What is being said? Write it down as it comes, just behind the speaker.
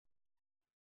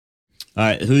All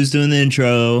right, who's doing the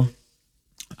intro?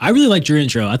 I really liked your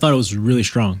intro. I thought it was really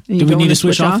strong. You Do we don't need wanna to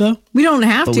switch off though? We don't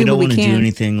have But to, we don't but we want to do can.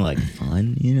 anything like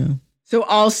fun, you know? So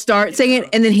I'll start saying it,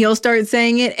 and then he'll start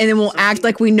saying it, and then we'll act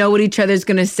like we know what each other's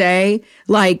going to say.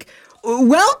 Like,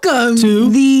 welcome To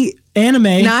the Anime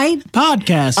Night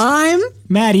Podcast. I'm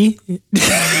Maddie.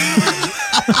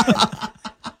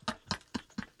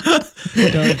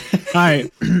 All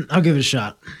right, I'll give it a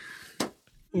shot.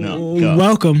 No, go.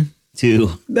 Welcome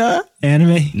To the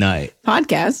Anime Night,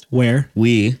 podcast. where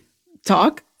we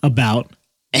Talk. about.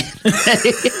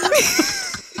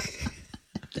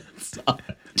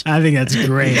 I think that's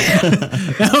great.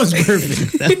 That was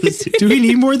perfect. Do we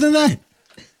need more than that?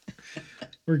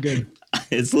 We're good.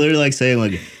 It's literally like saying,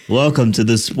 like, welcome to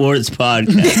the sports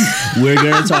podcast. We're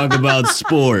going to talk about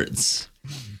sports.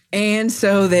 And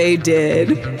so they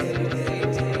did.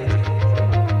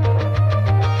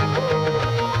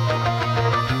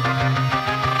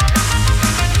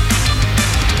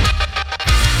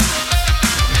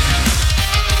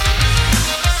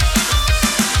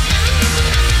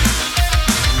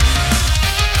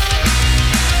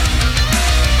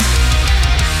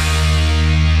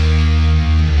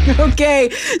 Okay,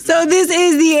 so this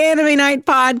is the Anime Night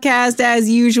Podcast. As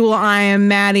usual, I am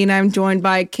Maddie, and I'm joined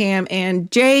by Cam and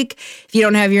Jake. If you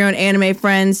don't have your own anime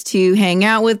friends to hang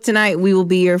out with tonight, we will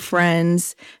be your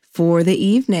friends for the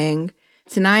evening.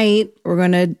 Tonight, we're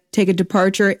going to take a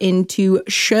departure into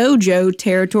shoujo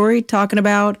territory, talking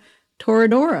about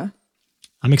Toradora.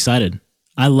 I'm excited.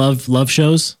 I love love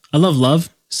shows. I love love.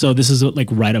 So this is like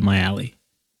right up my alley.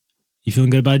 You feeling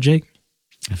good about it, Jake?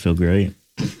 I feel great.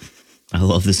 I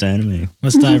love this anime.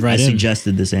 Let's dive right I in.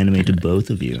 suggested this anime to both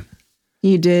of you.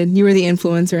 You did. You were the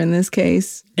influencer in this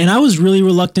case. And I was really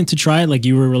reluctant to try it, like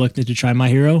you were reluctant to try My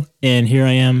Hero. And here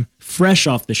I am, fresh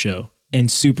off the show and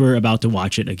super about to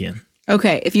watch it again.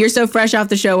 Okay, if you're so fresh off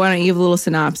the show, why don't you give a little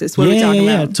synopsis? What are we talking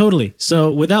about? Yeah, totally.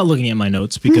 So without looking at my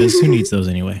notes, because who needs those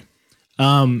anyway?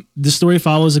 The story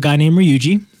follows a guy named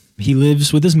Ryuji. He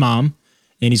lives with his mom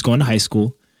and he's going to high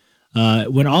school.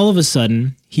 When all of a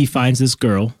sudden he finds this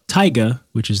girl, Taiga,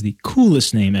 which is the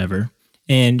coolest name ever,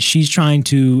 and she's trying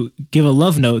to give a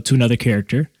love note to another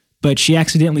character, but she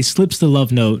accidentally slips the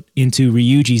love note into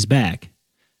Ryuji's bag.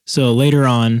 So later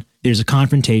on, there's a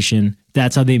confrontation.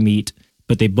 That's how they meet,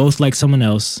 but they both like someone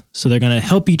else, so they're going to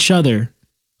help each other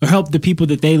or help the people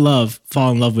that they love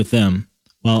fall in love with them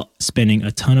while spending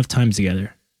a ton of time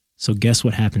together. So guess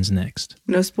what happens next?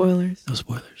 No spoilers. No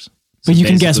spoilers. But you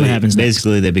can guess what happens next.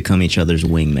 Basically, they become each other's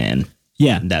wingman.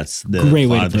 Yeah. That's the Great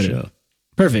way plot to of the put it. show.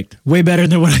 Perfect. Way better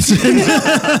than what I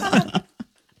said.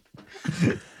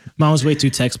 Mine was way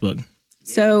too textbook.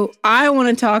 So I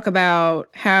want to talk about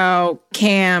how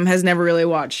Cam has never really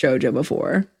watched shoujo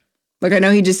before. Like, I know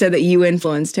he just said that you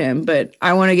influenced him, but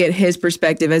I want to get his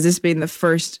perspective as this being the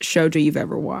first shoujo you've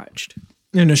ever watched.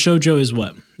 And a shoujo is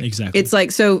what? Exactly. It's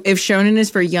like, so if shonen is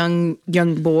for young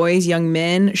boys, young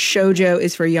men, shoujo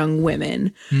is for young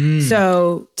women.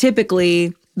 So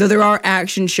typically, though there are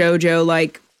action shoujo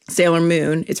like Sailor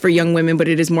Moon, it's for young women, but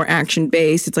it is more action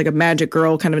based. It's like a magic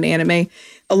girl kind of an anime.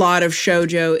 A lot of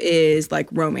shoujo is like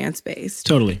romance based.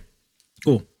 Totally.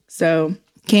 Cool. So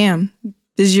Cam,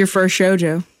 this is your first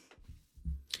shoujo.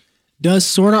 Does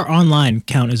Sword Art Online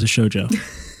count as a shoujo?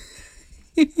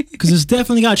 Because it's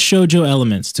definitely got shoujo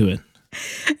elements to it.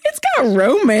 It's got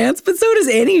romance, but so does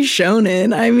any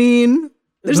shonen. I mean,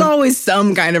 there's always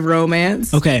some kind of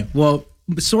romance. Okay, well,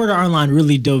 Sword Art Online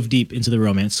really dove deep into the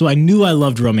romance, so I knew I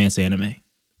loved romance anime,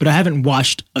 but I haven't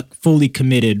watched a fully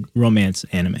committed romance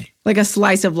anime. Like a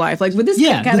slice of life. Like, would this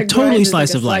Yeah, categorized totally as slice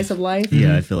like a of life. slice of life?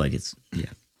 Yeah, I feel like it's,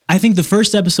 yeah. I think the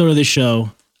first episode of this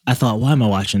show, I thought, why am I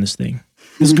watching this thing?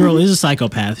 This girl is a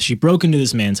psychopath. She broke into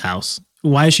this man's house.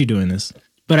 Why is she doing this?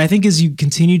 But I think as you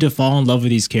continue to fall in love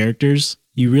with these characters,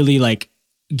 you really like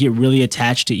get really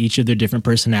attached to each of their different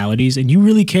personalities, and you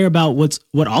really care about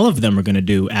what all of them are going to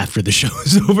do after the show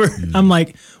is over. I'm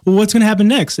like, well, what's going to happen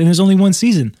next? And there's only one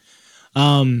season.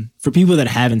 For people that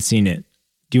haven't seen it,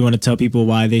 do you want to tell people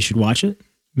why they should watch it?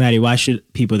 Maddie, why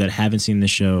should people that haven't seen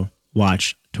this show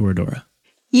watch Toradora?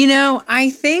 You know, I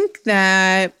think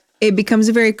that it becomes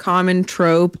a very common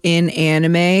trope in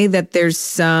anime that there's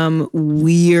some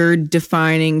weird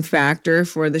defining factor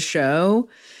for the show,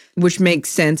 which makes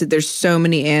sense that there's so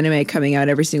many anime coming out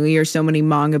every single year, so many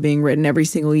manga being written every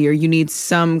single year. You need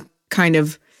some kind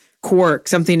of quirk,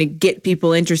 something to get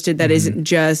people interested that isn't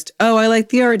just, oh, I like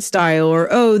the art style, or,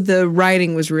 oh, the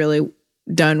writing was really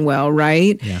done well,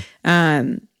 right? Yeah.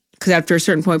 Because after a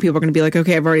certain point, people are going to be like,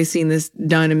 okay, I've already seen this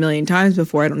done a million times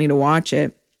before. I don't need to watch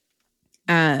it.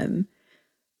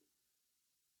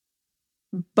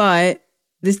 But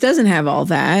this doesn't have all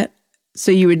that.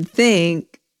 So you would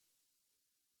think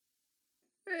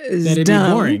it's That'd dumb,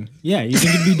 be boring. Yeah, you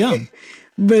think it'd be dumb.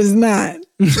 but it's not.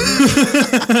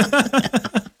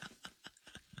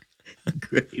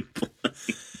 Great point.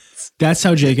 That's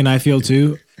how Jake and I feel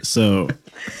too. So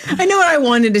I know what I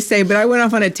wanted to say, but I went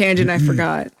off on a tangent. I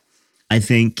forgot. I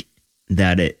think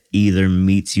that it either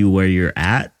meets you where you're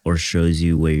at or shows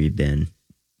you where you've been.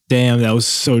 damn, that was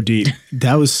so deep.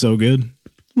 That was so good.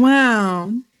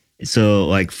 Wow. So,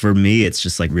 like, for me, it's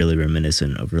just like really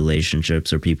reminiscent of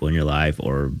relationships or people in your life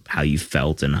or how you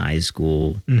felt in high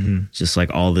school. Just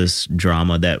like all this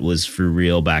drama that was for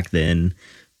real back then,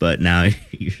 but now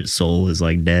your soul is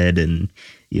like dead and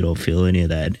you don't feel any of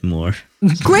that anymore.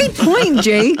 Great point,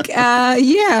 Jake.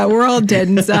 Yeah, we're all dead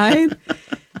inside.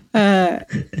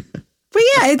 But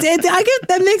yeah, I get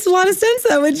that makes a lot of sense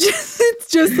though. It's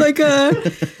just like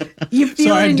you feel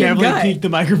Sorry, it I in your definitely gut. peaked the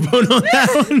microphone on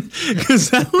that one because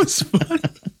that was funny.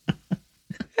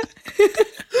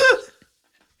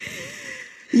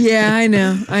 Yeah, I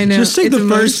know. Just take It's the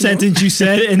first emotional. sentence you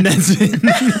said and that's it.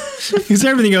 Because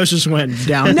everything else just went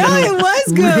down. No, it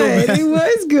was good. It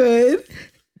was good.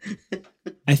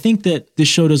 I think that this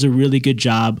show does a really good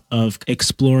job of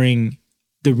exploring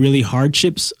the really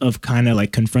hardships of kind of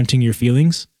like confronting your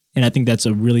feelings. And I think that's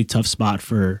a really tough spot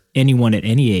for anyone at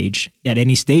any age, at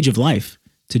any stage of life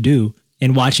to do.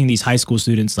 And watching these high school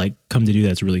students like come to do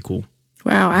that's really cool.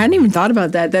 Wow, I hadn't even thought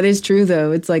about that. That is true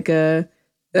though. It's like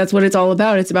that's what it's all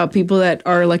about. It's about people that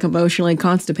are like emotionally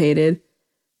constipated.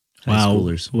 High Wow.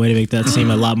 schoolers. Way to make that seem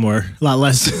a lot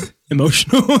less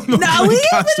emotional. we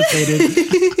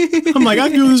Constipated. I'm like, I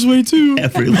feel this way too.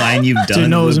 Every line you've done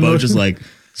know it's was about just emotional. like,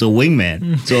 so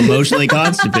wingman, so emotionally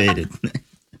constipated.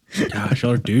 Gosh,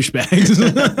 all douchebags.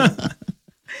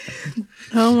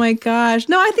 Oh my gosh.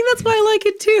 No, I think that's why I like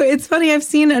it too. It's funny. I've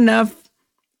seen enough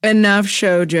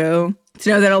shoujo to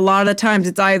know that a lot of the times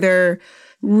it's either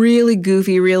really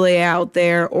goofy, really out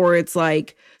there, or it's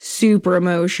like super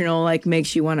emotional, like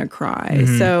makes you want to cry.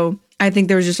 So I think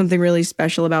there was just something really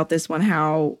special about this one.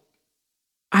 How,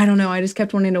 I don't know, I just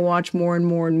kept wanting to watch more and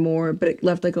more and more, but it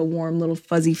left like a warm little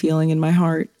fuzzy feeling in my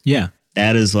heart. Yeah.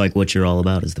 That is like what you're all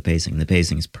about is the pacing. The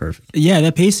pacing is perfect. Yeah,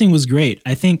 that pacing was great.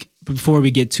 I think before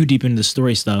we get too deep into the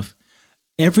story stuff,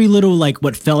 every little like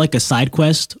what felt like a side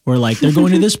quest or like they're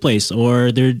going to this place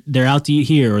or they're out to eat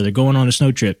here or they're going on a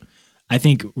snow trip, I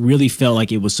think really felt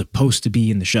like it was supposed to be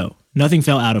in the show. Nothing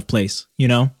felt out of place, you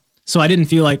know? So I didn't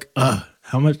feel like,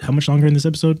 how much longer in this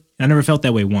episode? I never felt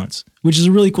that way once, which is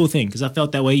a really cool thing because I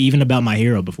felt that way even about My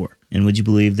Hero before. And would you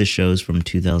believe this show's from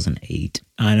 2008?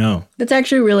 I know. That's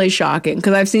actually really shocking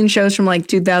because I've seen shows from like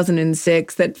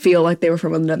 2006 that feel like they were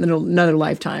from another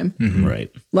lifetime. Right.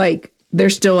 Like they're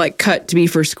still like cut to be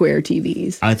for square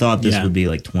TVs. I thought this Yeah. would be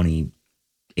like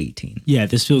 2018. Yeah,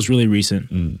 this feels really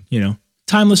recent, you know?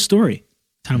 Timeless story.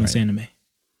 Timeless anime.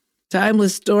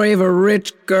 Timeless story of a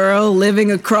rich girl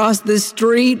living across the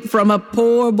street from a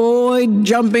poor boy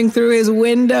jumping through his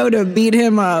window to beat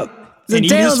him up. It's a And eat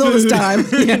tale his all this food. time.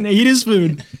 And eat his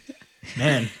food.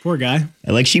 Man, poor guy.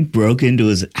 And like she broke into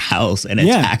his house and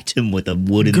Yeah. attacked him with a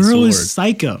wooden Girl sword. is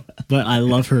psycho, but I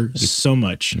love her so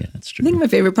much. Yeah, that's I true. think my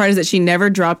favorite part is that she never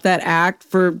dropped that act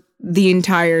for the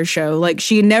entire show. Like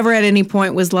she never at any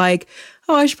point was like,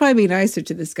 oh, I should probably be nicer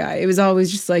to this guy. It was always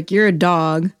just like, you're a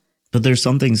dog. But there's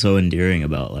something so endearing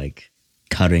about like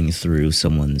cutting through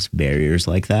someone's barriers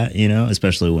like that, you know,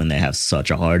 especially when they have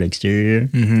such a hard exterior.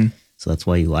 Mm-hmm. So that's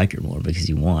why you like her more because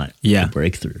you want Yeah. a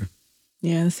breakthrough.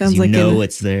 Yeah, that sounds You like know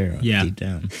it's there Yeah. deep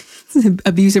down.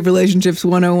 abusive relationships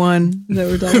 101 that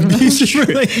we're talking about.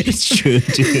 It's true,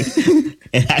 dude.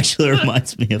 It actually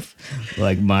reminds me of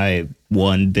like my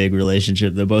one big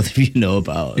relationship that both of you know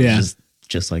about. It's Yeah.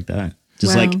 just like that.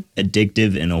 Just Wow. like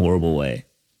addictive in a horrible way.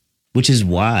 Which is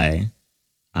why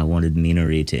I wanted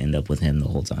Minori to end up with him the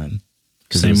whole time.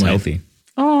 Because it Same was way. healthy.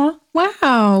 Oh,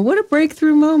 wow. What a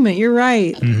breakthrough moment. You're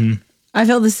right. I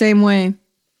felt the same way.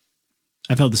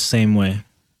 I felt the same way.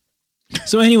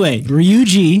 So anyway,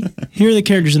 Ryuji, here are the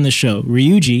characters in the show.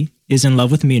 Ryuji is in love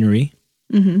with Minori.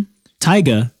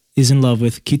 Taiga is in love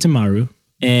with Kitamaru.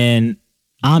 And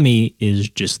Ami is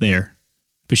just there.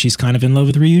 But she's kind of in love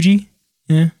with Ryuji.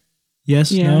 Yeah.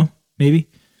 Yes. Yeah. No. Maybe.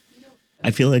 I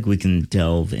feel like we can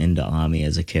delve into Ami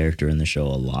as a character in the show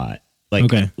a lot. Like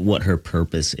Okay. what her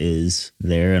purpose is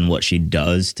there and what she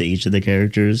does to each of the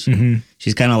characters.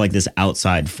 She's kind of like this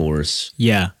outside force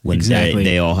Yeah. when exactly.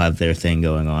 they all have their thing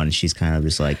going on. She's kind of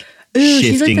just like Ooh,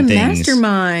 shifting she's like the things.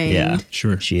 mastermind. Yeah,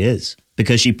 Sure. she is.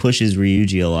 Because she pushes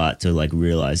Ryuji a lot to like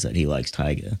realize that he likes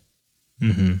Taiga.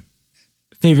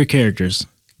 Favorite characters.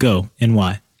 Go and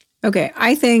why. Okay,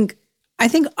 I think I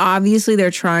think obviously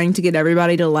they're trying to get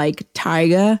everybody to like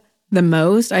Taiga the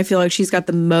most. I feel like she's got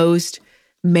the most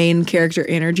main character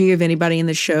energy of anybody in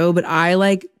the show, but I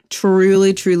like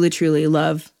truly, truly, truly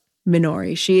love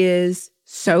Minori. She is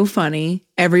so funny.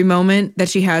 Every moment that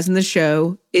she has in the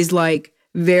show is like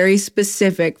very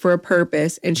specific for a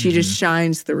purpose, and she just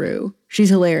shines through. She's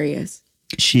hilarious.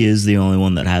 She is the only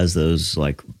one that has those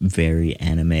like very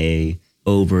anime,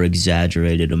 over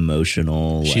exaggerated,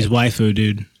 emotional. She's waifu,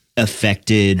 dude.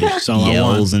 Affected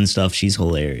yells and stuff. She's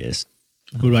hilarious.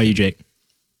 What about you, Jake?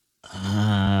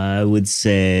 I would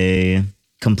say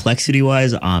complexity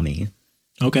wise, Ami.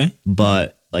 Okay.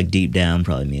 But like deep down,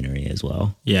 probably Minori as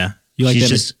well. Yeah. You like She's that?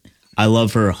 just, I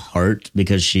love her heart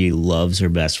because she loves her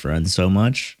best friend so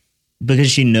much. Because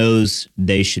she knows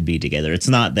they should be together. It's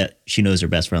not that she knows her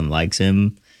best friend likes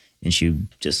him and she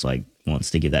just like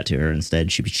wants to give that to her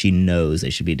instead. She knows they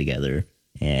should be together.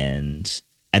 And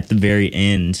at the very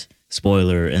end,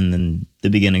 spoiler, and then the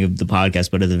beginning of the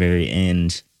podcast, but at the very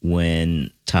end,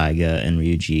 when Taiga and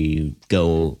Ryuji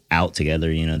go out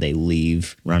together, you know, they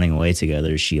leave running away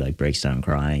together, she like breaks down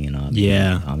crying and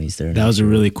Ami's there. That was a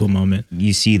really cool moment.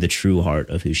 You see the true heart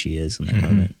of who she is in that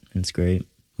moment. It's great.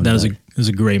 It was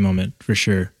a great moment for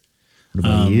sure. What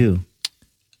about you?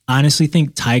 I honestly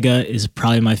think Taiga is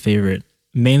probably my favorite,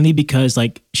 mainly because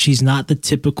like she's not the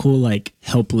typical like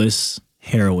helpless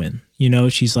heroine. You know,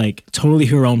 she's like totally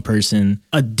her own person,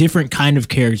 a different kind of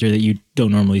character that you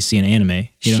don't normally see in anime.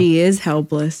 You know? She is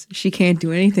helpless. She can't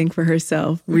do anything for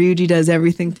herself. Ryuji does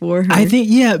everything for her. I think,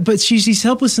 yeah, but she's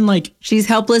helpless in like... She's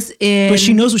helpless in... But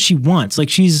she knows what she wants.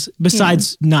 Like she's,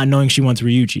 besides not knowing she wants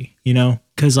Ryuji, you know?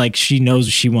 Because like she knows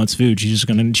she wants food. She knows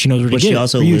where to get it. But she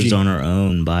also lives on her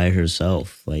own by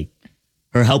herself. Like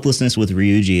her helplessness with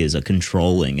Ryuji is a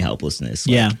controlling helplessness.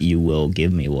 Like, you will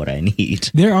give me what I need.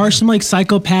 There are some like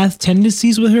psychopath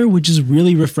tendencies with her, which is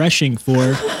really refreshing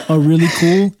for a really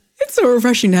cool... It's so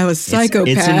refreshing to have a psychopath.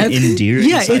 It's an endearing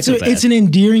psychopath. It's an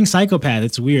endearing psychopath.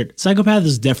 It's weird. Psychopath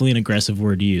is definitely an aggressive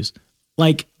word to use.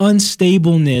 Like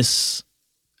unstableness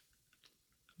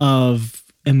of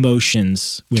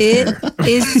emotions with her. It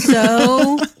is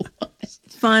so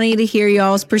funny to hear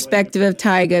y'all's perspective of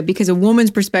Taiga, because a woman's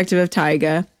perspective of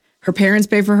Taiga, her parents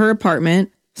pay for her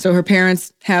apartment. So her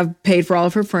parents have paid for all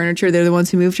of her furniture. They're the ones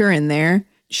who moved her in there.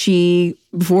 She,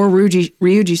 before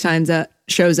Ryuji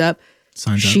shows up,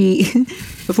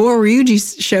 before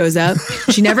Ryuji shows up,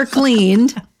 she never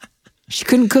cleaned. She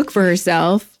couldn't cook for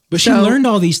herself. But she learned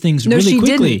all these things really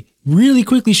quickly. Didn't. Really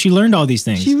quickly, she learned all these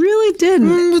things. She really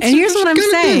didn't. And here's what I'm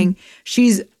saying.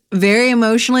 She's very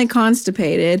emotionally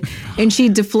constipated, and she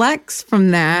deflects from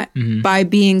that by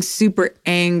being super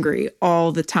angry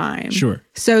all the time. Sure.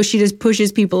 So she just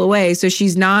pushes people away. So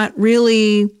she's not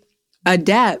really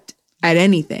adept at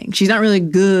anything. She's not really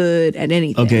good at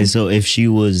anything. Okay, so if she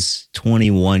was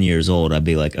 21 years old, I'd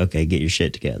be like, okay, get your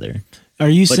shit together. Are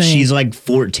you saying... But she's like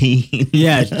 14.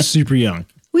 Yeah, super young.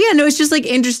 Well, yeah, no, it's just like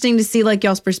interesting to see like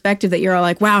y'all's perspective that you're all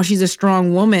like, wow, she's a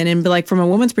strong woman. And like from a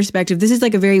woman's perspective, this is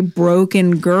like a very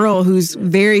broken girl who's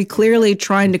very clearly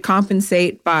trying to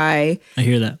compensate by... I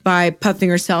hear that. By puffing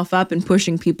herself up and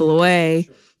pushing people away.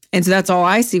 And so that's all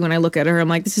I see when I look at her. I'm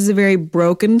like, this is a very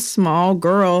broken, small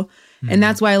girl. And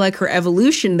that's why I like her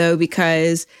evolution, though,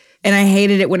 because, and I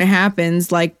hated it when it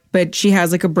happens, like, but she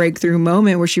has like a breakthrough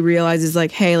moment where she realizes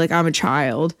like, hey, like I'm a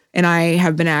child and I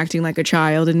have been acting like a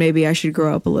child and maybe I should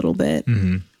grow up a little bit. I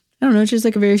don't know. It's just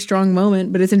like a very strong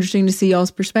moment, but it's interesting to see y'all's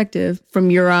perspective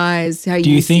from your eyes, how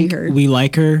you see her. Do you think we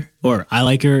like her, or I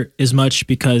like her as much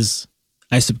because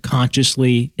I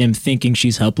subconsciously am thinking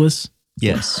she's helpless?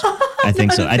 Yes, I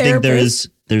think so. I think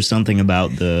there's something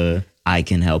about the I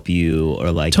can help you,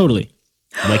 or like totally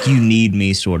like you need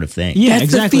me sort of thing. Yeah, that's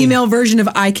exactly. the female version of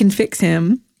I can fix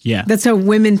him. Yeah, that's how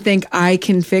women think. I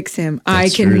can fix him.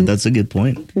 That's true. That's a good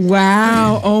point.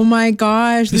 Wow. Oh my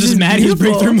gosh. This is Maddie's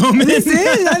breakthrough moment. This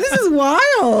is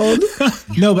wild.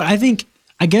 No, but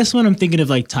I guess when I'm thinking of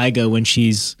like Taiga when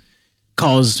she's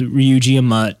calls Ryuji a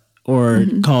mutt or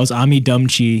calls Ami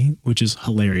Dumchi, which is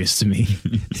hilarious to me.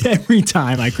 Every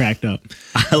time I cracked up.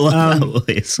 I love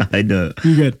that. Side note.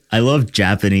 You're good. I love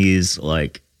Japanese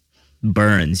like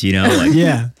burns, you know,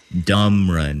 like dumb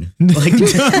run. Like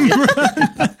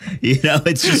you know,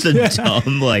 it's just a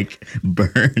dumb like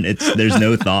burn. There's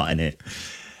no thought in it.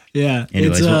 Yeah.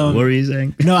 Anyways, what were you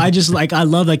saying? No, I just like I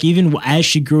love like even as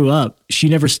she grew up, she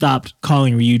never stopped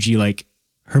calling Ryuji like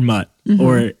her mutt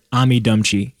or Ami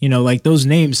Dumchi. You know, like those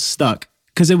names stuck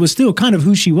because it was still kind of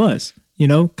who she was. You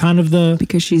know, kind of the...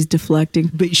 Because she's deflecting.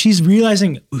 But she's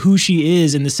realizing who she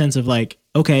is in the sense of like,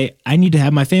 okay, I need to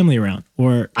have my family around,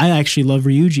 or I actually love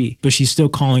Ryuji, but she's still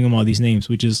calling him all these names,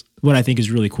 which is what I think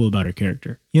is really cool about her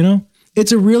character. You know,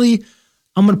 it's a really,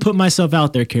 I'm going to put myself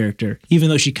out there character, even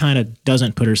though she kind of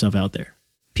doesn't put herself out there.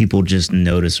 People just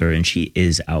notice her and she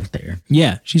is out there.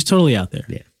 Yeah, she's totally out there.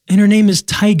 Yeah. And her name is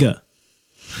Taiga.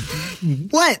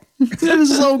 What? That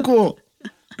is so cool.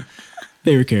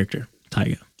 Favorite character,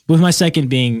 Taiga. With my second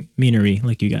being Minori,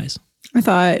 like you guys. I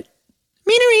thought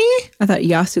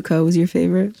Yasuko was your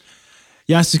favorite.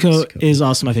 Yasuko is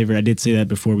also my favorite. I did say that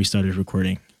before we started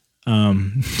recording.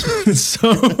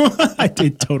 So I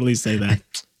did totally say that.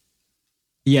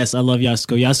 Yes, I love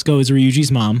Yasuko. Yasuko is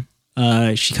Ryuji's mom.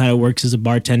 She kind of works as a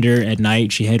bartender at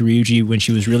night. She had Ryuji when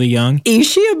she was really young. Is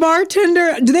she a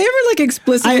bartender? Do they ever like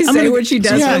explicitly say what she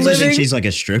does for a living? She's like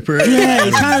a stripper. Yeah,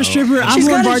 kind of a stripper.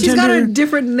 She's got a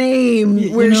different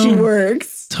name where she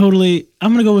works. Totally.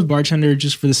 I'm going to go with bartender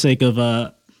just for the sake of,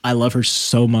 I love her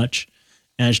so much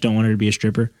and I just don't want her to be a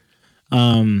stripper.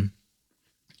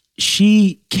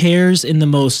 She cares in the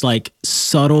most like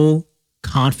subtle,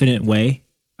 confident way.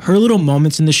 Her little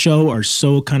moments in the show are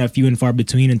so kind of few and far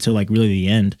between until like really the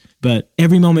end. But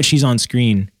every moment she's on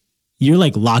screen, you're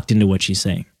like locked into what she's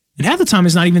saying. And half the time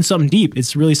it's not even something deep.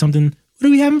 It's really something, what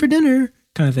are we having for dinner?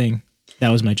 Kind of thing. That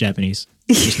was my Japanese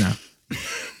just now.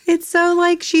 It's so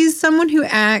like she's someone who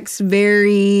acts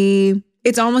very,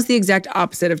 it's almost the exact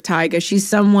opposite of Taiga. She's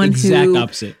someone who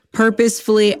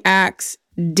purposefully acts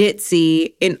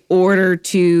ditzy in order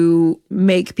to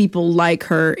make people like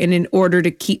her and in order to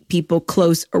keep people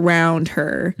close around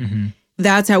her. Mm-hmm.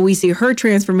 That's how we see her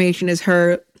transformation, is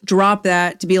her drop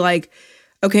that to be like,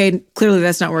 okay, clearly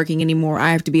that's not working anymore.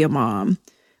 I have to be a mom,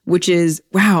 which is,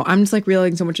 wow, I'm just like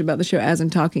realizing so much about the show as I'm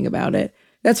talking about it.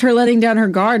 That's her letting down her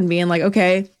guard and being like,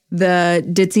 okay, the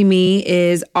ditzy me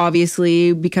is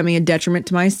obviously becoming a detriment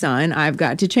to my son. I've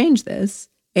got to change this.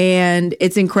 And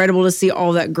it's incredible to see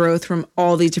all that growth from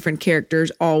all these different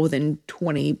characters, all within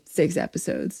 26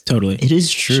 episodes. Totally. It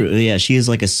is true. Yeah, she is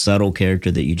like a subtle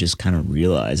character that you just kind of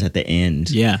realize at the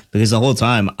end. Yeah. Because the whole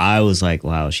time I was like,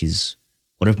 wow,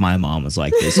 what if my mom was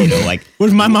like this? You know, like. What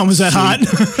if my mom was that hot?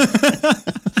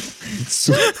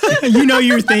 You know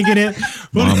you were thinking it.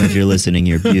 Mom, if you're listening,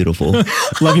 you're beautiful.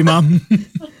 Love you, Mom.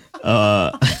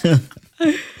 No,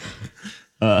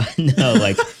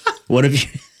 like, what if you...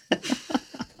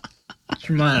 Get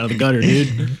your mind out of the gutter,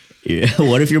 dude. Yeah.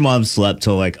 What if your mom slept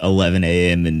till like 11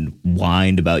 a.m. and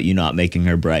whined about you not making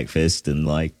her breakfast and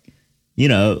like, you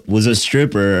know, was a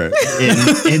stripper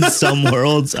in some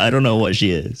worlds? I don't know what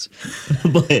she is.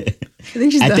 But I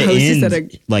think she's at the hostess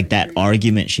end, like that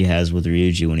argument she has with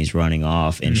Ryuji when he's running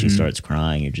off and she starts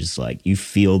crying, you're just like, you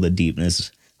feel the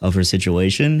deepness of her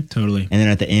situation. Totally. And then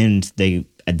at the end, they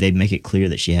make it clear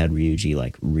that she had Ryuji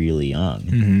like really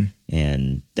young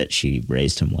and that she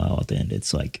raised him well at the end.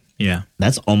 It's like, yeah,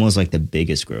 that's almost like the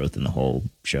biggest growth in the whole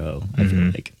show. I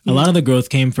feel like a lot of the growth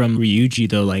came from Ryuji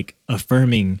though, like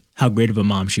affirming how great of a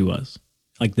mom she was.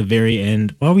 Like the very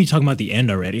end. Why are we talking about the end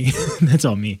already? That's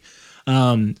all me.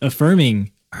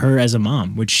 Affirming her as a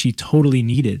mom, which she totally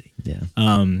needed. Yeah.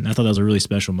 I thought that was a really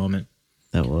special moment.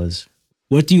 That was.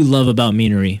 What do you love about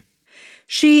Minori?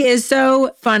 She is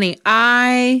so funny.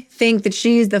 I think that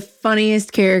she's the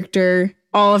funniest character,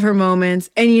 all of her moments.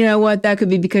 And you know what? That could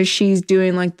be because she's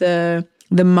doing like the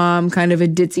mom kind of a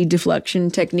ditzy deflection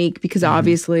technique, because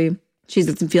obviously she's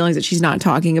got some feelings that she's not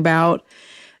talking about.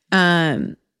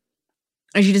 And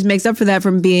she just makes up for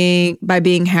that by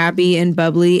being happy and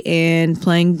bubbly and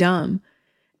playing dumb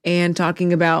and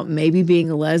talking about maybe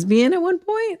being a lesbian at one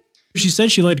point. She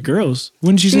said she liked girls.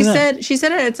 When did she say that? She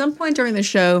said it at some point during the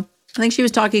show. I think she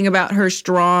was talking about her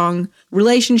strong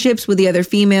relationships with the other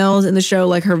females in the show,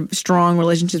 like her strong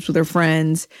relationships with her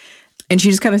friends. And she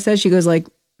just kind of says, she goes like,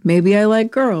 maybe I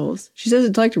like girls. She says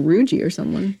it to like to Ryuji or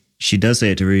someone. She does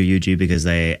say it to Ryuji because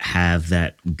they have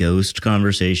that ghost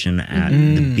conversation at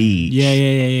the beach.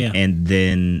 Yeah. And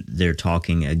then they're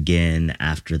talking again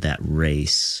after that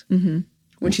race. Mm-hmm.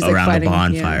 When she's around like the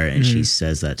bonfire, and she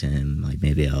says that to him, like,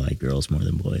 maybe I like girls more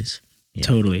than boys. Yeah.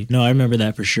 Totally. No, I remember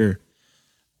that for sure.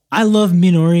 I love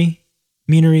Minori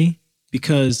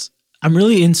because I'm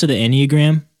really into the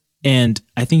Enneagram, and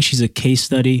I think she's a case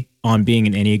study on being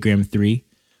an Enneagram 3.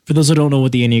 For those who don't know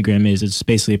what the Enneagram is, it's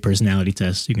basically a personality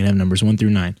test. You can have numbers 1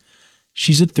 through 9.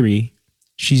 She's a 3.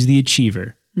 She's the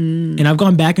achiever. And I've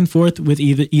gone back and forth with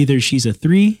either she's a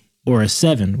 3 or a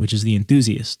 7, which is the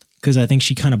enthusiast, because I think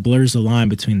she kind of blurs the line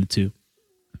between the two.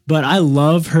 But I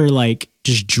love her like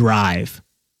just drive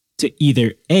to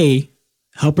either A,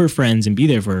 help her friends and be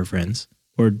there for her friends,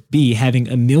 or B, having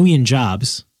a million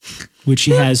jobs, which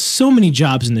she has so many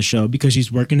jobs in the show because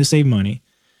she's working to save money.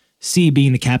 C,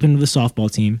 being the captain of the softball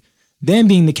team, then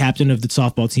being the captain of the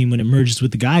softball team when it merges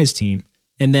with the guys team,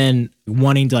 and then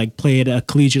wanting to like play at a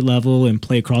collegiate level and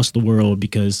play across the world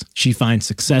because she finds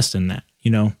success in that.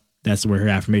 You know, that's where her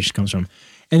affirmation comes from.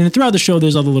 And then throughout the show,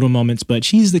 there's other little moments, but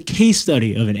she's the case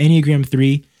study of an Enneagram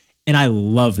 3, and I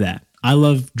love that. I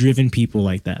love driven people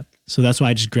like that. So that's why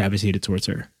I just gravitated towards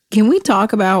her. Can we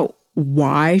talk about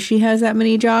why she has that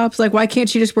many jobs? Like, why can't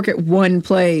she just work at one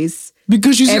place?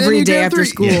 Because she's every day after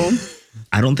school. Yeah.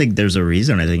 I don't think there's a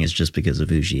reason. I think it's just because of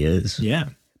who she is. Yeah.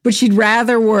 But she'd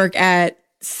rather work at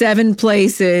 7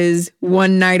 places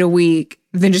one night a week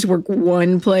than just work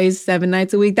one place 7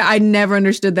 nights a week. I never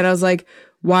understood that. I was like,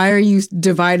 why are you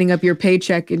dividing up your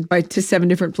paycheck to 7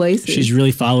 different places? She's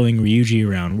really following Ryuji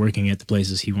around, working at the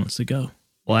places he wants to go.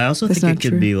 Well, I also think it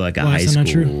could be like a high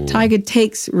school. Taiga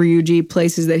takes Ryuji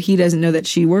places that he doesn't know that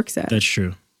she works at. That's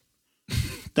true.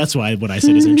 That's why what I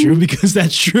said isn't true, because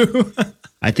that's true.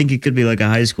 I think it could be like a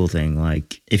high school thing.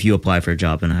 Like if you apply for a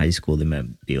job in high school, they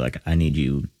might be like, I need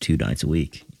you 2 nights a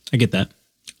week. I get that.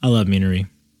 I love Minori.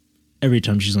 Every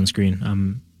time she's on screen,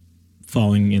 I'm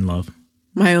falling in love.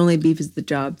 My only beef is the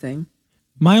job thing.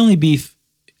 My only beef,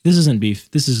 this isn't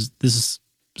beef. This is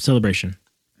celebration.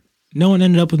 No one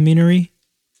ended up with Minori,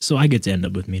 so I get to end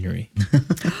up with Minori.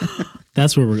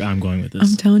 That's where I'm going with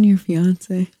this. I'm telling your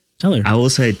fiance. Tell her. I will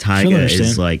say Taiga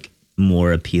is like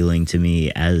more appealing to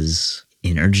me as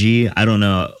energy. I don't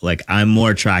know. Like I'm more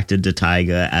attracted to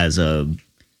Taiga as a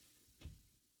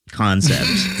concept.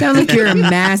 Sounds like you're a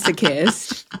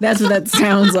masochist. That's what that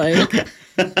sounds like.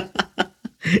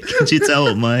 Can't you tell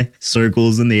what my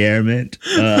circles in the air meant?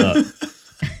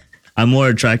 I'm more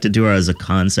attracted to her as a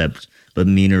concept, but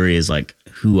Minori is like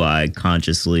who I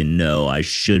consciously know I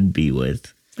should be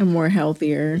with. A more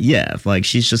healthier. Yeah, like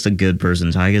she's just a good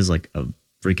person. Taiga's like a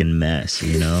freaking mess,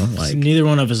 you know? Like neither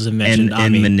one of us have mentioned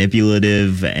and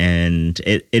manipulative, and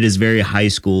it is very high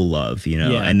school love, you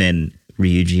know? Yeah. And then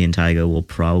Ryuji and Taiga will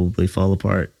probably fall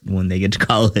apart when they get to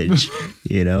college,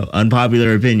 you know?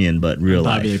 Unpopular opinion, but real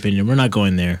life. Unpopular opinion. We're not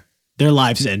going there. Their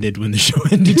lives ended when the show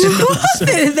ended. So.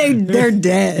 They're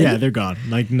dead. Yeah, they're gone.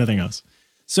 Like nothing else.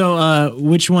 So,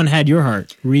 which one had your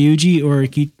heart? Ryuji or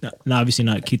obviously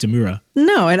not Kitamura?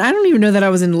 No, and I don't even know that I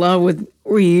was in love with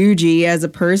Ryuji as a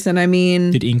person. I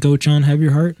mean... Did Inko-chan have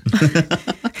your heart?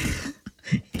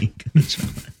 Inko-chan.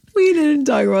 We didn't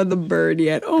talk about the bird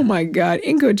yet. Oh my God.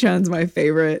 Inko-chan's my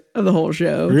favorite of the whole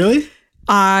show. Really?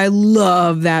 I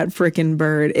love that freaking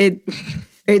bird.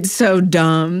 It's so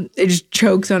dumb. It just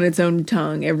chokes on its own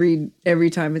tongue every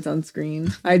time it's on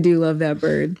screen. I do love that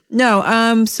bird.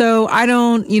 No, so I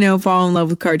don't, fall in love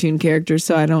with cartoon characters,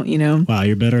 so I don't, Wow,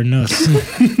 you're better than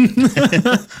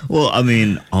us. Well, I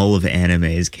mean, all of anime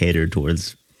is catered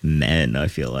towards men, I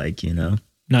feel like, Not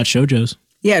shoujos.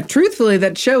 Yeah, truthfully,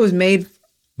 that show was made...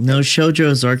 No,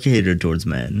 shoujos are catered towards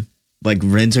men. Like,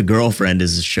 Rent a Girlfriend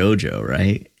is a shoujo,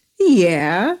 right?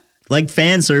 Yeah. Like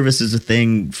fan service is a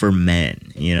thing for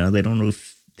men, they don't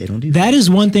do that. Is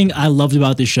one thing I loved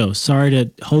about this show. Sorry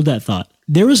to hold that thought.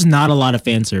 There was not a lot of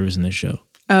fan service in this show.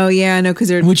 Oh yeah, I know,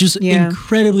 which is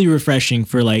incredibly refreshing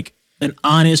for like an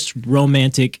honest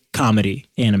romantic comedy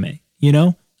anime.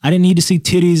 I didn't need to see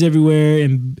titties everywhere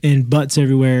and butts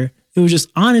everywhere. It was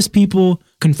just honest people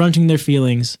confronting their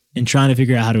feelings and trying to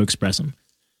figure out how to express them.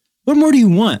 What more do you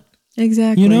want?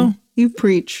 Exactly. You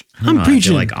preach. I'm preaching. I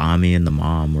feel like Ami and the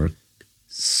mom were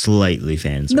slightly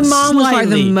fan service. The mom was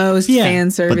probably the most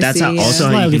fan service. But that's also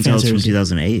how you can tell it's from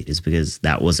 2008 is because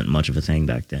that wasn't much of a thing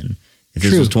back then. If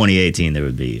this was 2018, there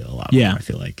would be a lot more, I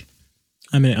feel like.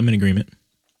 I'm in agreement.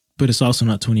 But it's also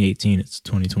not 2018, it's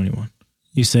 2021.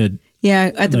 You said...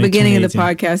 Yeah, at the beginning of the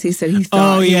podcast, he said he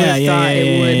thought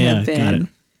it would have been. Got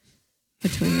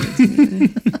it.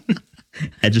 2018.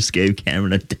 I just gave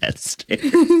Cameron a death stare.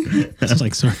 I was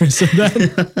like, sorry I said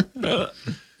that.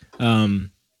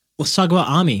 Let's talk about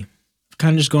Ami.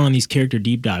 Kind of just going on these character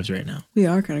deep dives right now. We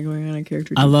are kind of going on a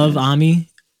character deep I love Ami.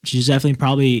 She's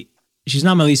definitely she's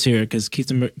not my least favorite because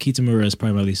Kitamura is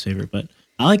probably my least favorite. But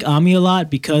I like Ami a lot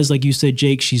because, like you said,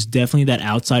 Jake, she's definitely that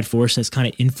outside force that's kind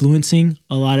of influencing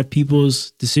a lot of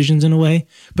people's decisions in a way.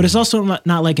 But it's also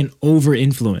not like an over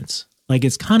influence. Like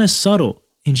it's kind of subtle.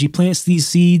 And she plants these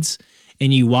seeds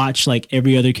and you watch like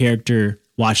every other character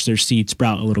watch their seed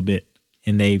sprout a little bit.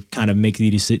 And they kind of make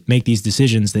these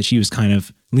decisions that she was kind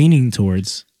of leaning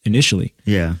towards initially.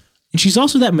 Yeah. And she's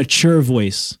also that mature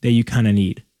voice that you kind of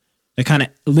need. That kind of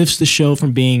lifts the show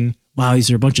from being, wow,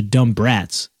 these are a bunch of dumb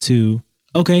brats, to,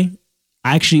 okay,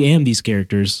 I actually am these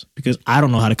characters because I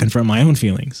don't know how to confront my own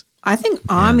feelings. I think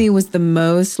Ami was the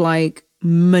most like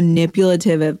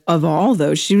manipulative of all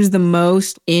those. She was the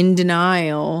most in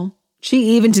denial.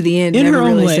 She even to the end In her never own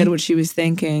really way. said what she was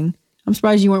thinking. I'm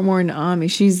surprised you weren't more into Ami.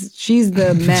 She's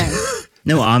the mess.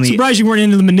 No, Ami. Surprised you weren't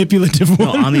into the manipulative one.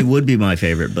 No, Ami would be my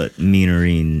favorite, but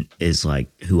Minarine is like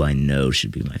who I know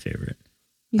should be my favorite.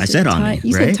 I said Ami,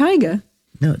 You right? said Taiga.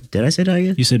 No, did I say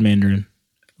Taiga? You said Mandarin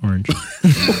Orange.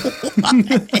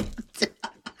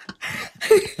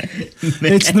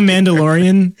 It's the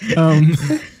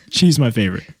Mandalorian. She's my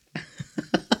favorite.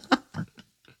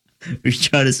 Were you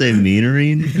trying to say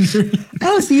Minarine?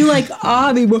 Oh, so you like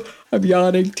Ami? I'm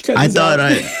yawning. I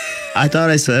thought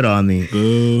I said Ami.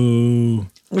 Ooh.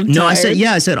 No, I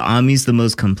said Ami's the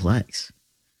most complex.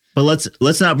 But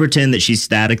let's not pretend that she's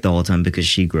static the whole time because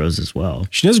she grows as well.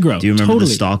 She does grow. Do you remember Totally.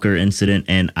 the stalker incident?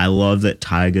 And I love that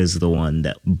Taiga's the one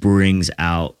that brings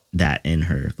out that in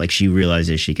her. Like she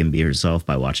realizes she can be herself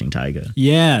by watching Taiga.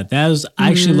 Yeah, I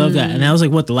actually love that. And that was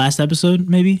like what, the last episode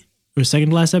maybe? Or second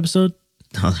to last episode?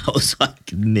 No, that was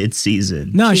like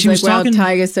mid-season. No, She's she was like, talking. wow,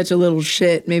 Taiga's such a little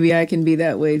shit. Maybe I can be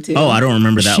that way too. Oh, I don't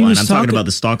remember that She one. was I'm talking talking- about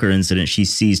the stalker incident. She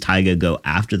sees Taiga go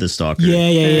after the stalker. Yeah.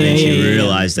 And she yeah.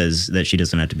 realizes that she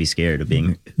doesn't have to be scared of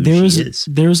being who There she is.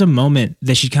 was a moment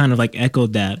that she kind of like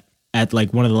echoed that at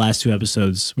like one of the last two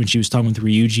episodes when she was talking with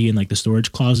Ryuji in like the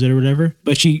storage closet or whatever.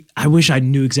 But I wish I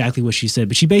knew exactly what she said,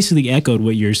 but she basically echoed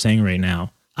what you're saying right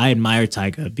now. I admire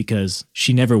Taiga because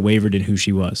she never wavered in who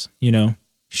she was, you know?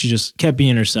 She just kept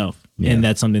being herself. Yeah. And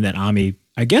that's something that Ami,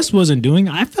 I guess, wasn't doing.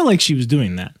 I felt like she was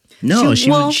doing that. No,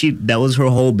 Well- she that was her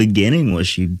whole beginning was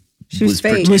she was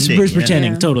fake. pretending. Was yeah.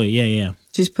 pretending. Yeah. Totally. Yeah.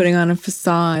 She's putting on a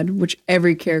facade, which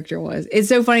every character was. It's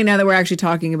so funny now that we're actually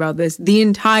talking about this. The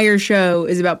entire show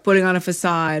is about putting on a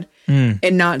facade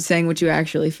and not saying what you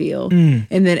actually feel. And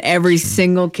then every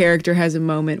single character has a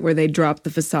moment where they drop the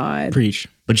facade. Preach.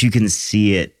 But you can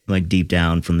see it like deep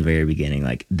down from the very beginning.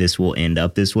 Like this will end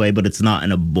up this way, but it's not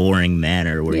in a boring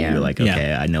manner where Yeah. you're like, Yeah.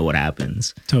 okay, I know what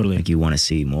happens. Totally. Like you want to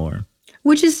see more.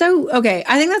 Which is so, okay,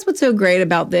 I think that's what's so great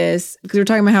about this, because we're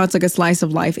talking about how it's like a slice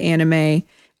of life anime.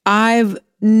 I've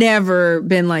never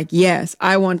been like, yes,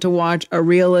 I want to watch a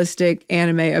realistic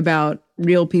anime about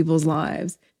real people's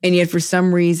lives. And yet for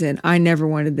some reason, I never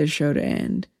wanted this show to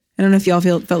end. I don't know if y'all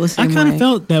felt the same way. I kind of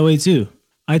felt that way too.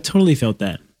 I totally felt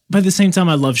that. But at the same time,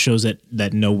 I love shows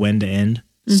that know when to end.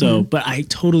 So, but I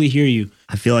totally hear you.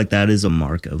 I feel like that is a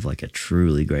mark of like a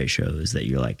truly great show is that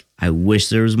you're like, I wish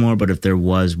there was more, but if there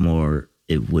was more,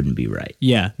 it wouldn't be right.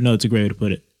 Yeah, no, it's a great way to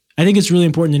put it. I think it's really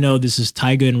important to know this is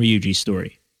Taiga and Ryuji's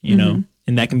story, you know,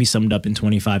 and that can be summed up in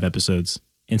 25 episodes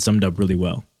and summed up really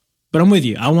well. But I'm with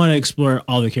you. I want to explore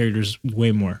all the characters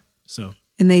way more. So,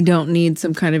 And they don't need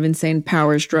some kind of insane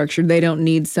power structure. They don't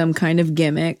need some kind of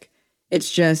gimmick.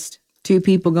 It's just two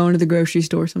people going to the grocery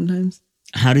store sometimes.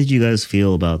 How did you guys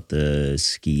feel about the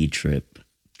ski trip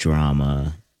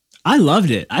drama? I loved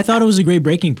it. I thought it was a great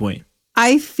breaking point.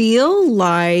 I feel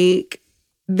like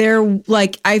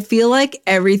I feel like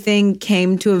everything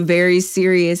came to a very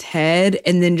serious head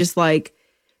and then just like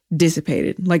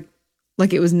dissipated. Like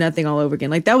it was nothing all over again.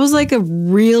 Like that was like a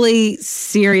really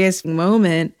serious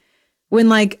moment when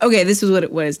like, okay, this is what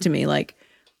it was to me. Like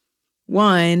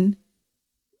one,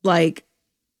 like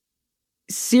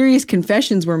serious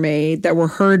confessions were made that were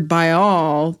heard by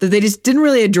all that they just didn't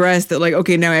really address that like,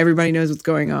 okay, now everybody knows what's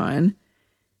going on.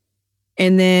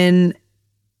 And then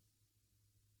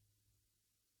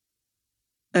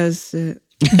that's it.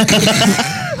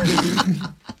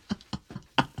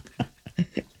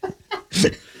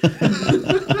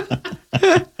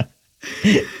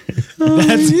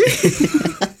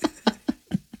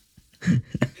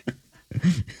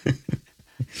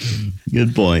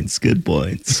 Good points. Good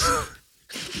points.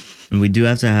 And we do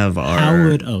have to have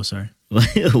our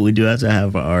we do have to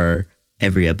have our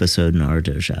every episode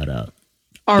Naruto shout out.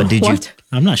 Or But did you- what?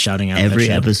 I'm not shouting out Every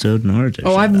that show. episode Naruto.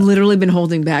 Oh, shout I've out. literally been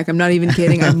holding back. I'm not even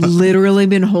kidding. I've literally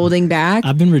been holding back.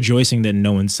 I've been rejoicing that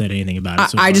no one said anything about it.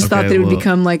 So I far. just thought Okay, that it would well-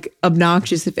 become like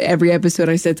obnoxious if every episode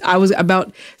I said I was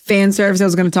about fan service. I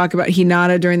was going to talk about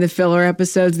Hinata during the filler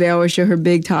episodes. They always show her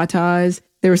big tatas.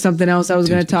 There was something else I was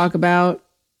going to talk about.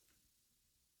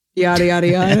 Yada, yada,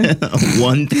 yada.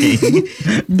 One thing.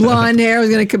 Blonde hair. I was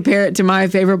going to compare it to my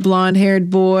favorite blonde haired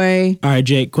boy. All right,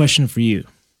 Jake, question for you.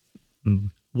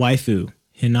 Waifu,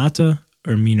 Hinata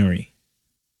or Minori?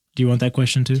 Do you want that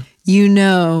question too? You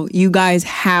know, you guys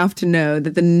have to know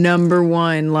that the number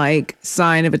one like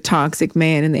sign of a toxic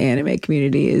man in the anime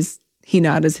community is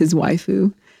Hinata's his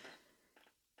waifu.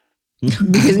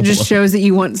 Because it just shows that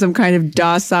you want some kind of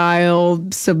docile,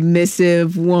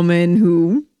 submissive woman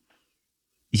who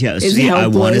Yeah, Is see, I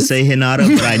want to helpless. say Hinata,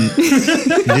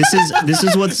 but this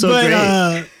is what's so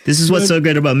great. This is what's so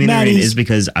great about Minarine Maddie's- is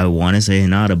because I want to say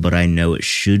Hinata, but I know it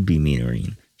should be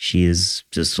Minarine. she is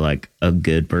just like a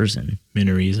good person.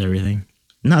 Minori's everything.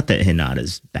 Not that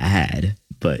Hinata's bad,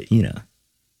 but you know.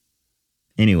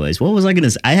 Anyways, what was I going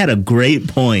to say? I had a great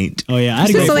point. Oh yeah, I had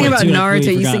You a said great something point, about too. I Naruto.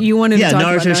 completely You forgot. said you wanted to talk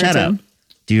about Naruto. Shut up.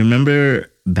 Do you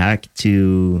remember back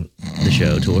to the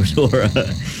show Toradora?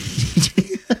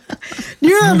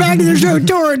 You're back to the show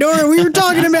Toradora. We were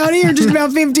talking about here just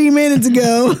about 15 minutes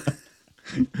ago.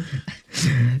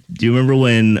 Do you remember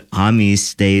when Ami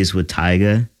stays with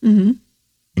Taiga and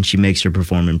she makes her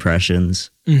perform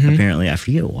impressions? Apparently, I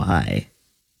forget why.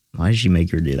 Why did she make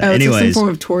her do that? Oh, Anyways, it's some form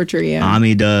of torture, yeah.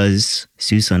 Ami does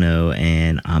Susanoo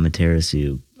and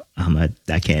Amaterasu.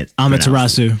 I can't.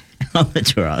 Amaterasu.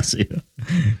 Amaterasu.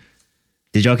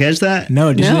 Did y'all catch that?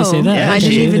 No, did you say that? Yeah, I she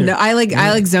didn't even either. know.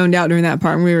 I zoned out during that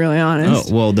part, I'm going to be really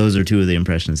honest. Oh, well, those are two of the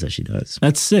impressions that she does.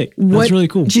 That's sick. What? That's really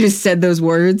cool. She just said those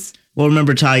words. Well,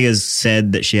 remember Taiga's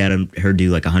said that she had her do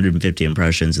like 150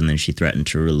 impressions and then she threatened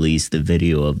to release the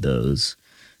video of those.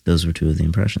 Those were two of the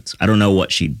impressions. I don't know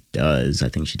what she does. I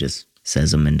think she just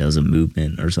says them and does a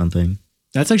movement or something.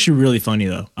 That's actually really funny,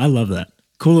 though. I love that.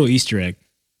 Cool little Easter egg.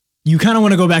 You kind of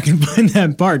want to go back and find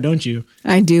that part, don't you?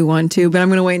 I do want to, but I'm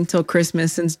going to wait until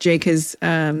Christmas since Jake has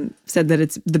said that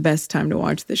it's the best time to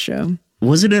watch the show.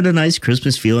 Wasn't it a nice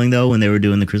Christmas feeling, though, when they were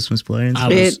doing the Christmas play and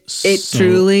stuff? It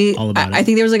truly, all about it. I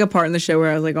think there was like a part in the show where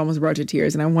I was like almost brought to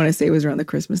tears, and I want to say it was around the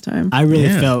Christmas time. I really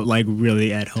felt like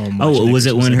really at home. Oh, was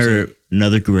it when her?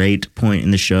 another great point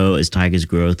in the show is Taiga's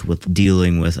growth with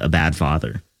dealing with a bad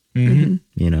father? Mm-hmm.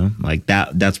 You know, like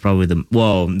that's probably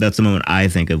that's the moment I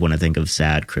think of when I think of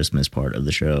sad Christmas part of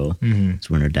the show. It's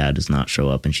when her dad does not show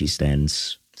up and she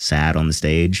stands sad on the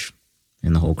stage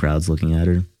and the whole crowd's looking at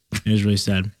her. It was really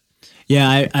sad. Yeah,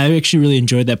 I actually really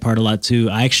enjoyed that part a lot too.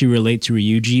 I actually relate to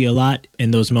Ryuji a lot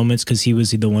in those moments because he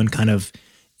was the one kind of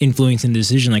influencing the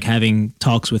decision, like having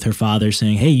talks with her father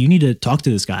saying, hey, you need to talk to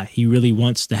this guy. He really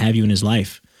wants to have you in his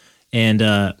life. And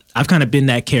I've kind of been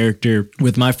that character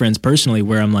with my friends personally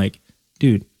where I'm like,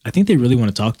 dude, I think they really want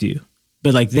to talk to you.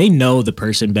 But like they know the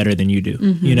person better than you do,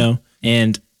 you know?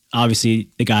 And obviously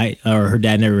the guy or her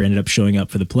dad never ended up showing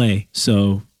up for the play.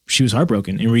 So she was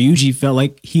heartbroken. And Ryuji felt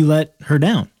like he let her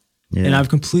down. Yeah. And I've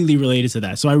completely related to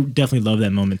that. So I definitely love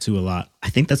that moment too a lot. I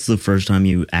think that's the first time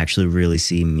you actually really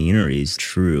see Minori's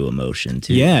true emotion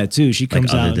too. Yeah, too. She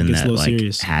comes out and gets a little like,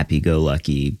 serious.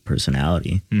 Happy-go-lucky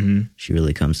personality. She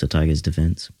really comes to Taiga's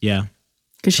defense. Yeah.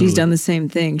 Because she's done the same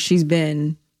thing. She's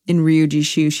been in Ryuji's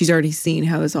shoes. She's already seen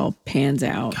how this all pans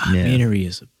out. God, Minori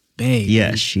is a babe.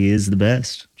 Yeah, she is the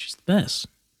best. She's the best.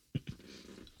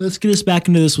 Let's get us back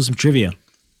into this with some trivia.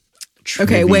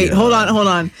 Okay, wait, hold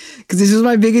on. Because this was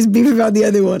my biggest beef about the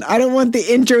other one. I don't want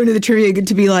the intro into the trivia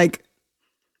to be like,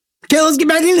 okay, let's get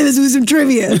back into this with some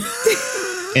trivia.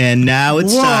 And now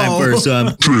it's time for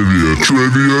some trivia.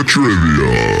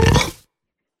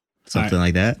 Something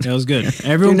like that. That was good.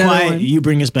 Everyone quiet. You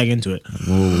bring us back into it.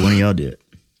 Well, one of y'all do it.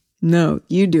 No,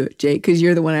 you do it, Jake, because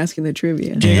you're the one asking the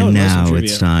trivia. Jake, And now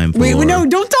it's time for Wait, no,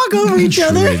 don't talk over each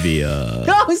other. Trivia.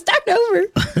 No, start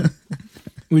over.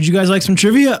 Would you guys like some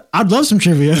trivia? I'd love some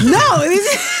trivia. No.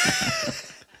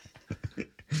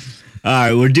 All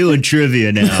right, we're doing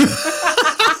trivia now.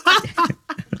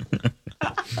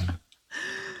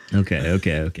 Okay.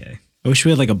 I wish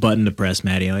we had like a button to press,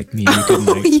 Maddie. Like me, you could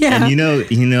like. Yeah. And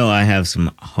you know, I have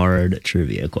some hard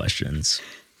trivia questions.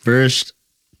 First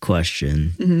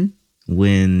question: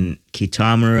 When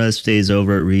Kitamura stays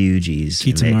over at Ryuji's,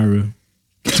 Kitamura.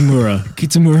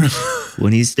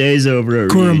 When he stays over at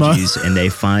Kurama. Ryuji's and they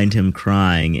find him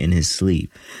crying in his sleep,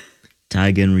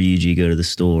 Taiga and Ryuji go to the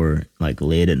store like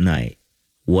late at night.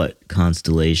 What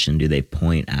constellation do they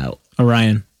point out?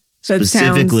 Orion.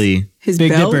 Specifically, his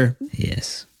Big belt? Dipper.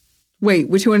 yes. Wait,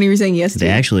 which one are you saying yes to? They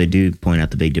actually do point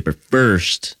out the Big Dipper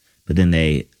first, but then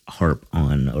they harp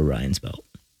on Orion's belt.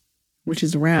 Which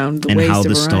is around the And waist how of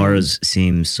the Orion. stars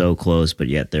seem so close, but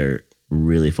yet they're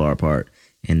really far apart.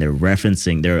 And they're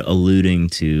alluding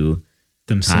to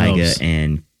Themselves. Taiga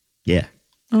and,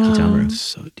 Kitamura.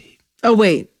 So deep. Oh,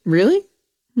 wait, really?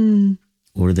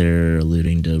 Or they're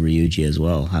alluding to Ryuji as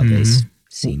well, how they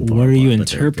seem far What are you apart, but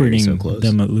they're very interpreting so close.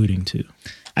 them alluding to?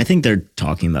 I think they're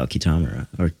talking about Kitamura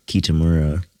or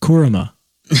Kitamura. Kurama.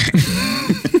 I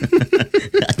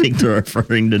think they're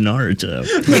referring to Naruto.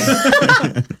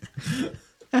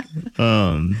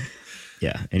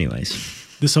 Yeah, anyways.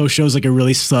 This whole show's like a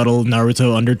really subtle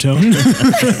Naruto undertone.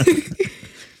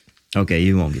 Okay,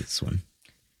 you won't get this one.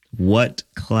 What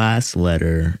class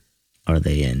letter are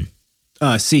they in?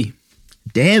 C.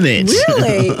 Damn it.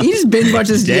 Really? You just binge watched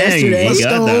this Dang, yesterday. you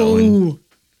got that one.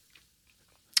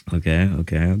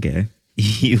 Okay.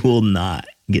 You will not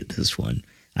get this one.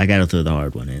 I got to throw the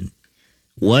hard one in.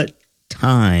 What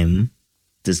time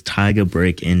does Taiga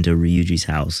break into Ryuji's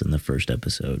house in the first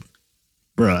episode?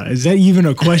 Bruh, is that even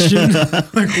a question?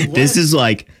 Like, This is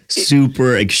like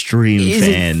super extreme Is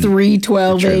fan. it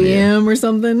 3:12 trivia. a.m. or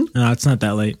something? no, it's not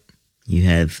that late. You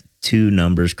have 2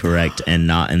 numbers correct and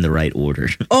not in the right order.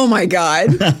 Oh my God.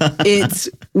 It's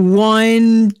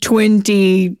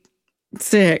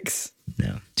 1:26.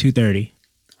 No. 2:30.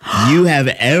 You have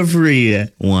every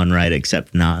one right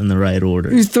except not in the right It order.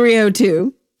 was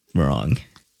 3:02. Wrong.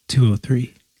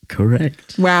 2:03.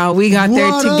 Correct. Wow, we got there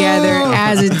What together up?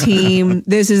 as a team.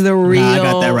 This is the real. Nah, I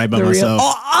got that right by the real- myself.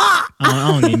 Oh, I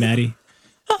don't need Maddie.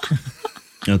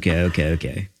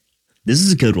 Okay. This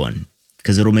is a good one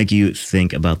because it'll make you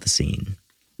think about the scene.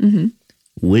 Mm-hmm.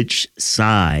 Which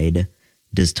side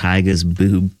does Taiga's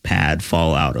boob pad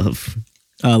fall out of?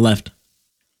 Left.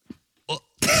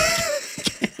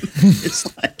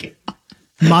 It's like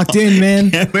Locked in, man.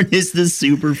 Cameron is the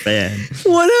super fan.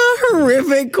 what a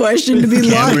horrific question to be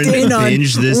Cameron locked in on.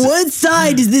 binged this. What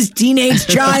side does this teenage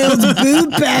child's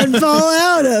boob pad fall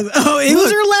out of? Oh, it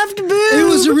was her left boob. It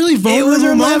was a really vulnerable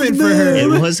her left moment for her.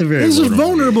 It was a very It was a vulnerable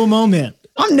vulnerable moment.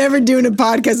 I'm never doing a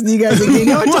podcast with you guys again.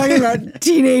 Y'all are talking about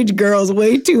teenage girls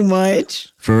way too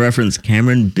much. For reference,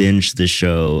 Cameron binged the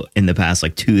show in the past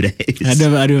like 2 days. I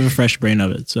do have a fresh brain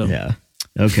of it. So Yeah.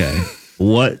 Okay.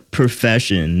 What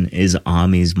profession is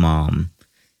Ami's mom?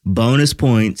 Bonus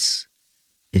points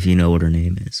if you know what her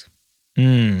name is.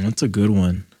 That's a good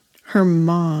one. Her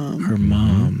mom. Her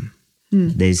mom.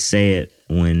 They say it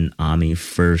when Ami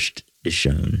first is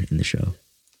shown in the show.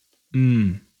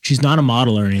 She's not a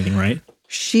model or anything, right?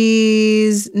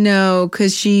 No,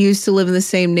 because she used to live in the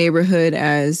same neighborhood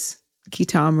as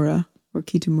Kitamura or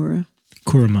Kitamura.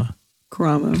 Kurama.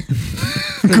 Kuramo.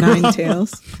 The Nine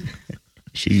Tails.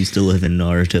 She used to live in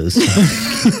Naruto's.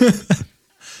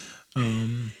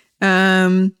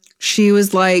 She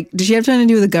was like, did she have something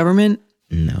to do with the government?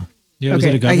 No. Yeah, was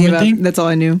it a I gave government up. thing? That's all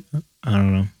I knew. I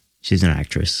don't know. She's an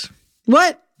actress.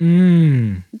 What?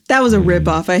 That was a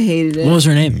ripoff. I hated it. What was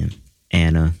her name?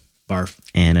 Anna Barf.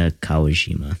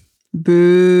 Kawashima.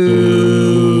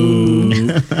 Boo.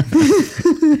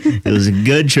 It was a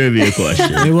good trivia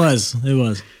question. It was.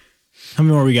 How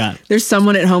many more we got? There's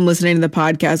someone at home listening to the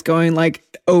podcast going like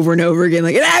over and over again,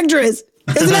 like, an actress.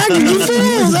 It's an actress. You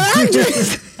fools. An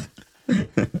actress.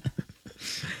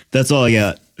 That's all I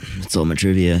got. That's all my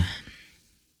trivia.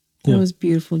 That was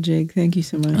beautiful, Jake. Thank you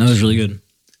so much. That was really good.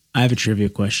 I have a trivia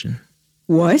question.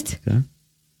 What?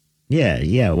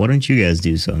 Yeah. Why don't you guys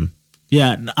do some?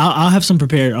 Yeah, I'll have some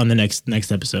prepared on the next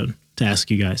episode to ask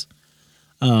you guys.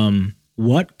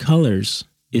 What colors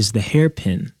is the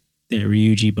hairpin that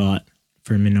Ryuji bought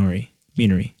for Minori?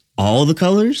 All the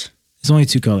colors? It's only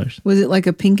 2 colors. Was it like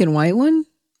a pink and white one?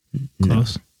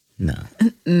 Close. No.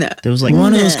 No. There was like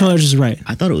One of those colors is right.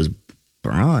 I thought it was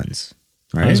bronze.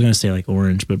 Right? I was going to say like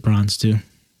orange, but bronze too.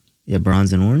 Yeah,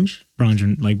 bronze and orange? Bronze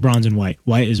and white.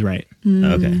 White is right.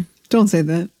 Okay. Don't say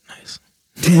that. Nice.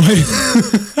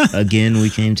 Again, we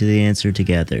came to the answer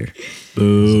together.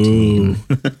 Boo.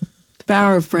 The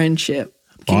power of friendship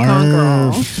can conquer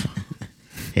all.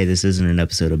 Hey, this isn't an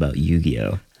episode about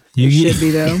Yu-Gi-Oh! It should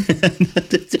be, though.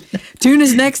 Tune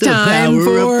us next time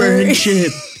for...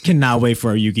 Cannot wait for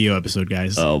our Yu-Gi-Oh episode,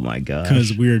 guys. Oh my gosh.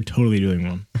 Because we're totally doing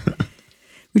one.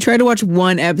 We tried to watch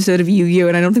one episode of Yu-Gi-Oh!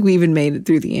 And I don't think we even made it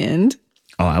through the end.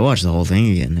 Oh, I watched the whole thing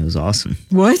again. It was awesome.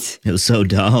 What? It was so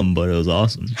dumb, but it was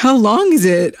awesome. How long is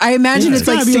it? I imagine it's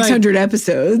like gotta be 600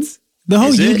 episodes. The whole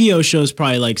Is it? Yu-Gi-Oh show is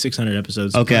probably like 600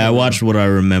 episodes. Okay, I watched what I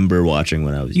remember watching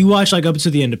when I was You watch like up to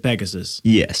the end of Pegasus.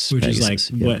 Yes. Which Pegasus,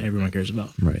 is like yeah. what everyone cares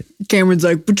about. Right. Cameron's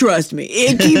like, but trust me,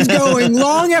 it keeps going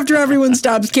long after everyone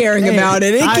stops caring about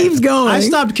it. It keeps going. I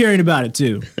stopped caring about it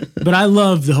too. But I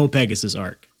love the whole Pegasus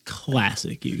arc.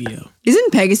 Classic Yu-Gi-Oh.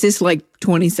 Isn't Pegasus like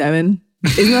 27?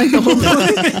 Isn't like the whole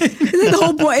point? Isn't the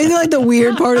whole point? Isn't like the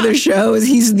weird part of the show is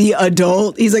he's the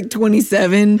adult. He's like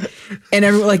 27, and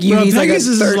everyone like he's like a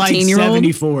Pegasus is like 13-year-old.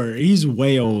 74. He's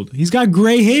way old. He's got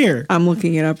gray hair. I'm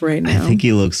looking it up right I now. think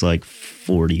he looks like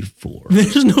 44.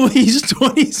 There's no way he's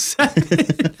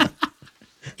 27.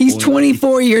 He's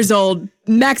 24 years old.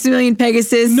 Maximillion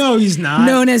Pegasus, No, he's not.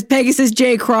 known as Pegasus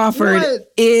J. Crawford,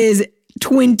 What? is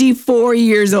 24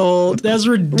 years old. That's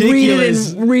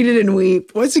ridiculous. Read it and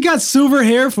weep. What's he got silver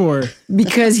hair for?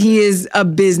 Because he is a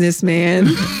businessman.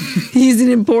 He's an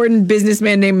important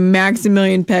businessman named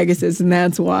Maximillion Pegasus, and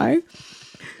that's why.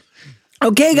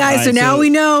 Okay, guys, Right, so now so- we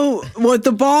know what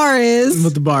the bar is.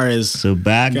 What the bar is. So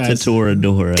back Guys. to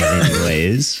Toradora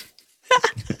anyways.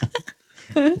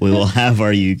 We will have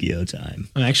our Yu-Gi-Oh time.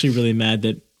 I'm actually really mad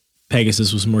that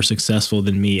Pegasus was more successful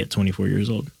than me at 24 years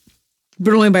old.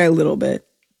 But only by a little bit.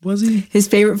 Was he? His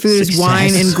favorite food is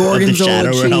wine and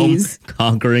gorgonzola cheese.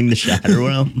 Conquering the shadow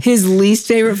realm. His least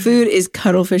favorite food is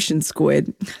cuttlefish and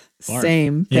squid. Fart.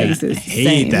 Same. Yeah, Pegasus. I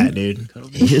hate that, dude.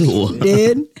 Ew.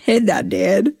 Did? Hate that,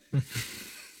 did.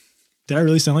 Did I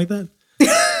really sound like that?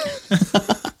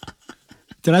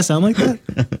 Did I sound like that?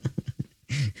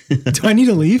 Do I need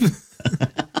to leave?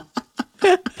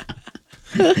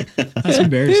 That's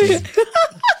embarrassing.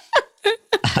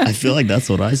 I feel like that's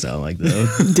what I sound like, though.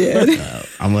 Did.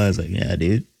 I'm always like, yeah,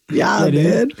 dude. Yeah, I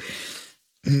did.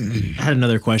 I had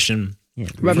another question. Yeah,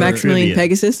 About Maximillion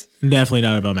Pegasus? Definitely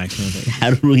not about Maximillion Pegasus.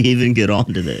 how do we even get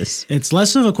onto this? It's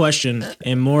less of a question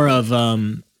and more of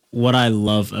what I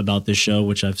love about this show,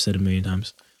 which I've said a million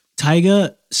times.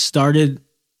 Taiga started.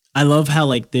 I love how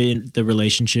like the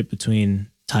relationship between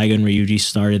Taiga and Ryuji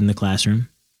started in the classroom,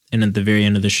 and at the very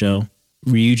end of the show,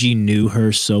 Ryuji knew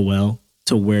her so well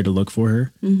to where to look for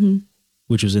her,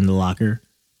 which was in the locker,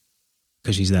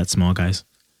 because she's that small, guys.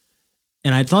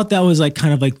 And I thought that was like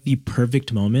kind of like the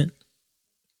perfect moment.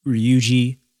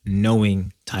 Ryuji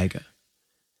knowing Taiga.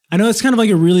 I know it's kind of like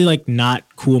a really like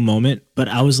not cool moment, but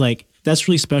I was like, that's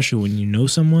really special when you know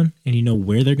someone and you know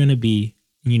where they're going to be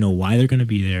and you know why they're going to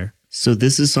be there. So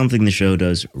this is something the show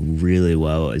does really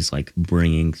well, is like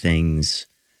bringing things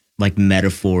like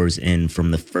metaphors in from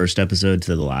the first episode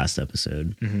to the last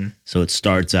episode. So it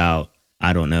starts out,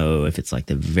 I don't know if it's like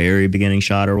the very beginning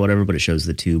shot or whatever, but it shows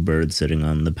the two birds sitting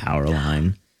on the power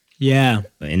line. Yeah.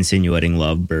 Insinuating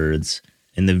lovebirds.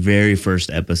 In the very first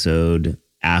episode,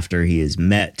 after he has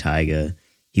met Taiga,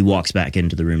 he walks back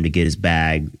into the room to get his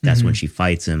bag. That's when she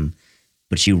fights him,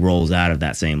 but she rolls out of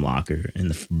that same locker in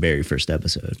the very first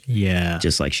episode. Yeah.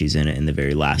 Just like she's in it in the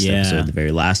very last episode. The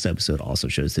very last episode also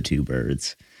shows the two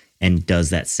birds and does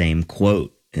that same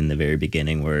quote in the very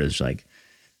beginning where it's like,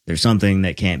 there's something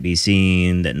that can't be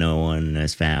seen that no one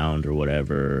has found or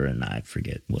whatever. And I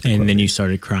forget what. And then you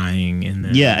started crying. And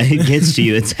then yeah, it gets to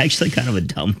you. It's actually kind of a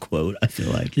dumb quote, I feel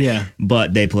like. Yeah.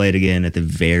 But they play it again at the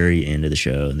very end of the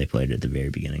show, and they played it at the very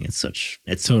beginning. It's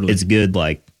Totally. It's good.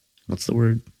 Like, what's the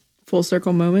word? Full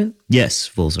circle moment? Yes,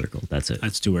 full circle. That's it.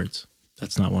 That's 2 words.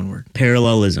 That's not 1 word.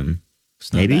 Parallelism.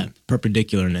 It's not Maybe? that.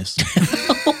 Perpendicularness.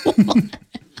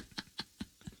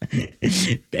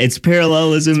 It's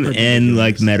parallelism and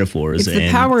like metaphors. It's the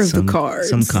and power of the cards.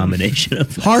 Some combination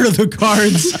of Part of the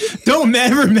cards. Don't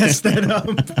ever mess that up.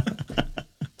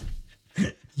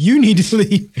 You need to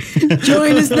leave.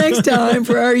 Join us next time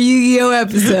for our Yu-Gi-Oh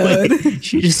episode. Wait,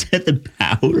 she just said the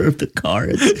power of the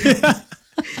cards.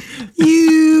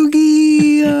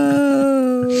 Yu-Gi-Oh!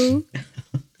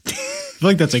 I feel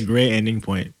like that's a great ending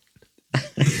point.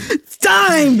 It's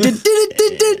time!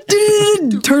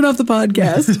 Turn off the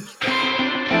podcast.